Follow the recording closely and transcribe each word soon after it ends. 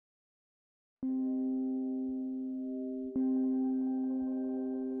G'day,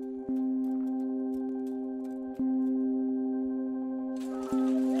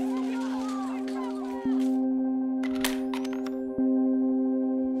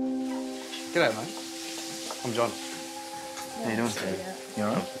 mate. I'm John. How you doing, Steve? You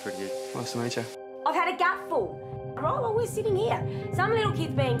all right? Pretty good. Nice to meet you. I've had a gutful. While we're sitting here, some little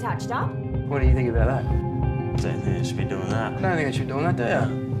kid's being touched up. What do you think about that? I don't think I should be doing that. I don't think I should be doing that, do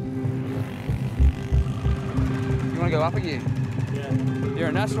you? You want to go up again? Yeah. You're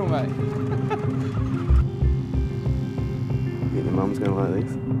a natural, mate. You think your mum's going to like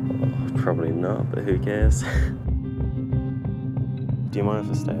these? Oh, probably not, but who cares? Do you mind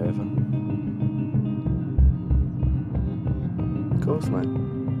if I stay over? Of course, mate.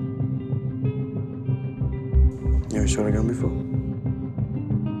 You ever shot a gun before?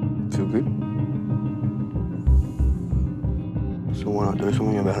 Feel good? So why not do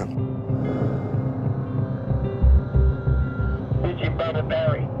something about it? It's your brother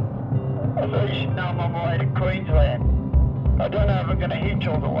Barry. I thought you should know I'm on my way to Queensland. I don't know if I'm going to hitch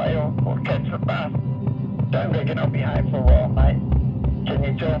all the way or catch the bus. Don't reckon I'll be home for a while, mate. Can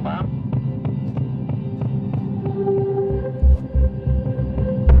you tell Mum?